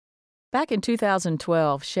Back in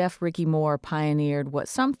 2012, Chef Ricky Moore pioneered what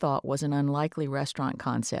some thought was an unlikely restaurant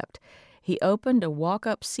concept. He opened a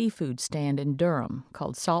walk-up seafood stand in Durham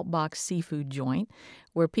called Saltbox Seafood Joint,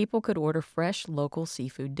 where people could order fresh local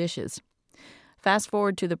seafood dishes. Fast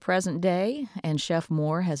forward to the present day, and Chef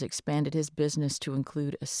Moore has expanded his business to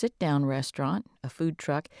include a sit-down restaurant, a food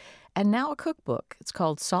truck, and now a cookbook. It's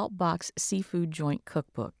called Saltbox Seafood Joint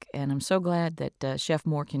Cookbook. And I'm so glad that Chef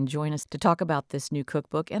Moore can join us to talk about this new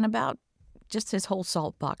cookbook and about just his whole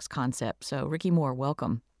Saltbox concept. So, Ricky Moore,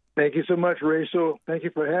 welcome. Thank you so much, Rachel. Thank you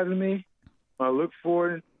for having me. I look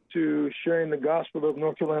forward to sharing the gospel of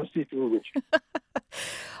North Carolina seafood with you.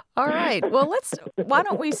 All right. Well, why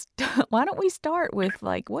don't we start with,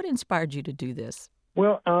 what inspired you to do this?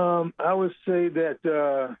 Well, I would say that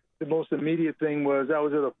the most immediate thing was I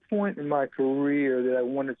was at a point in my career that I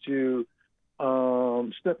wanted to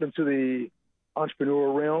step into the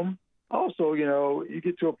entrepreneurial realm. Also, you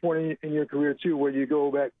get to a point in your career, too, where you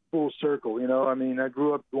go back full circle. I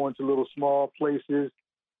grew up going to little small places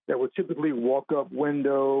that were typically walk-up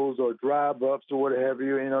windows or drive-ups or what have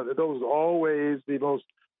you. Those were always the most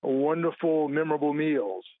wonderful, memorable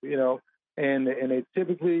meals, and they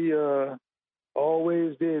typically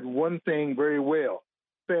always did one thing very well.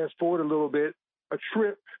 Fast forward a little bit, a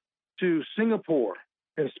trip to Singapore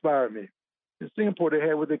inspired me. In Singapore, they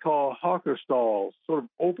have what they call hawker stalls, sort of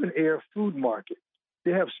open-air food markets.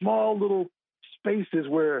 They have small little spaces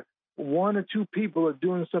where one or two people are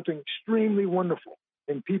doing something extremely wonderful,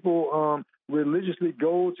 and people religiously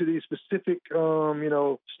go to these specific,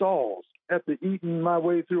 stalls. After eating my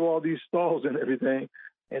way through all these stalls and everything,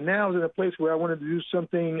 and now I was in a place where I wanted to do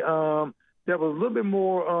something that was a little bit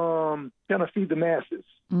more kind of feed the masses,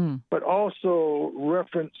 but also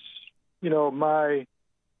reference, my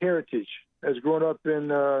heritage as growing up in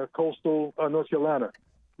coastal North Carolina.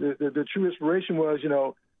 The true inspiration was,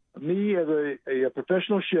 me as a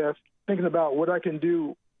professional chef thinking about what I can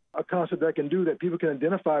do, a concept I can do that people can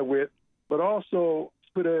identify with, but also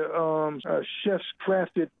put a chef's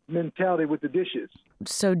crafted mentality with the dishes.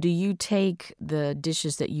 So do you take the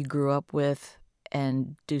dishes that you grew up with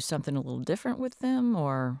and do something a little different with them,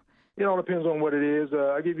 or? It all depends on what it is.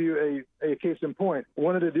 I'll give you a case in point.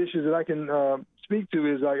 One of the dishes that I can speak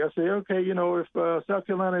to is I say, okay, if South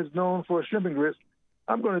Carolina is known for shrimp and grits,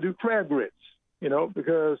 I'm going to do crab grits,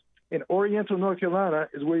 because in Oriental North Carolina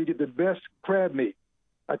is where you get the best crab meat.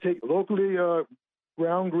 I take locally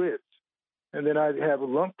ground grits, and then I have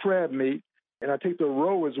lump crab meat, and I take the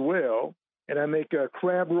roe as well, and I make a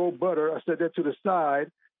crab roe butter. I set that to the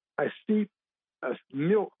side. I steep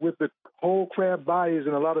milk with the whole crab bodies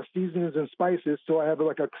and a lot of seasonings and spices, so I have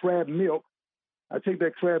like a crab milk. I take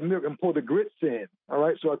that crab milk and pour the grits in, all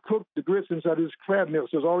right? So I cook the grits inside this crab milk,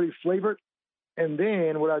 so it's already flavored. And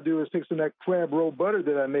then what I do is take some of that crab roe butter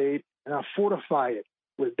that I made, and I fortify it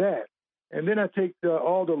with that. And then I take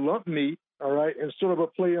all the lump meat, all right, and sort of a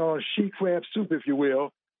play on she crab soup, if you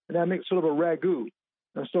will, and I make sort of a ragu.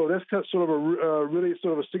 And so that's sort of a really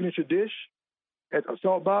sort of a signature dish at a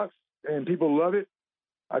Saltbox, and people love it.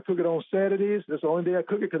 I cook it on Saturdays. That's the only day I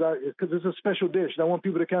cook it because it's a special dish, and I want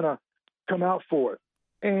people to kind of come out for it.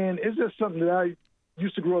 And it's just something that I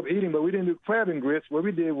used to grow up eating, but we didn't do crab and grits. What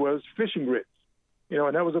we did was fish and grits,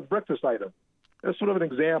 and that was a breakfast item. That's sort of an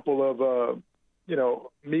example of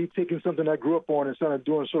me taking something I grew up on and kind of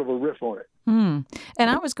doing sort of a riff on it. And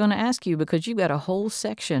I was going to ask you, because you've got a whole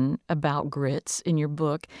section about grits in your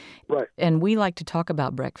book. Right. And we like to talk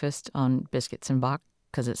about breakfast on Biscuits and Bach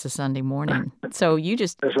because it's a Sunday morning. So you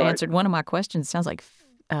just answered one of my questions. It sounds like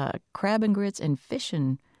crab and grits and fish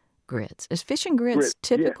and grits. Is fish and grits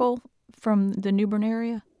typical from the New Bern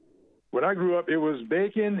area? When I grew up, it was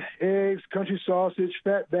bacon, eggs, country sausage,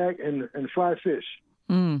 fatback, and fried fish.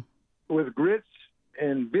 With grits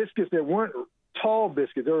and biscuits that weren't tall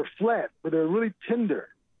biscuits. They were flat, but they were really tender.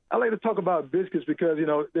 I like to talk about biscuits because,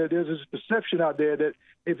 there's this perception out there that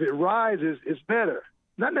if it rises, it's better.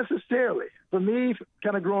 Not necessarily. For me,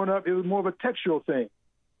 kind of growing up, it was more of a textural thing.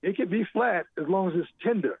 It could be flat as long as it's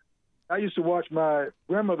tender. I used to watch my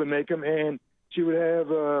grandmother make them, and she would have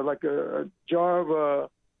like a jar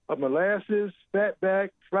of molasses, fatback,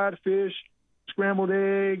 fried fish, scrambled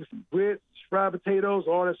eggs, grits, fried potatoes,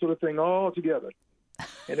 all that sort of thing, all together.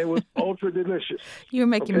 And it was ultra delicious. You're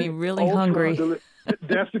making me really hungry.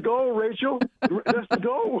 That's the goal, Rachel. That's the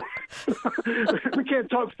goal. We can't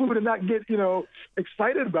talk food and not get,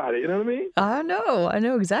 excited about it. You know what I mean? I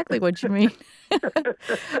know exactly what you mean.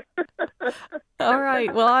 All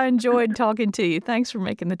right. Well, I enjoyed talking to you. Thanks for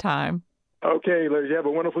making the time. Okay, ladies. Have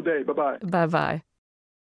a wonderful day. Bye-bye. Bye-bye.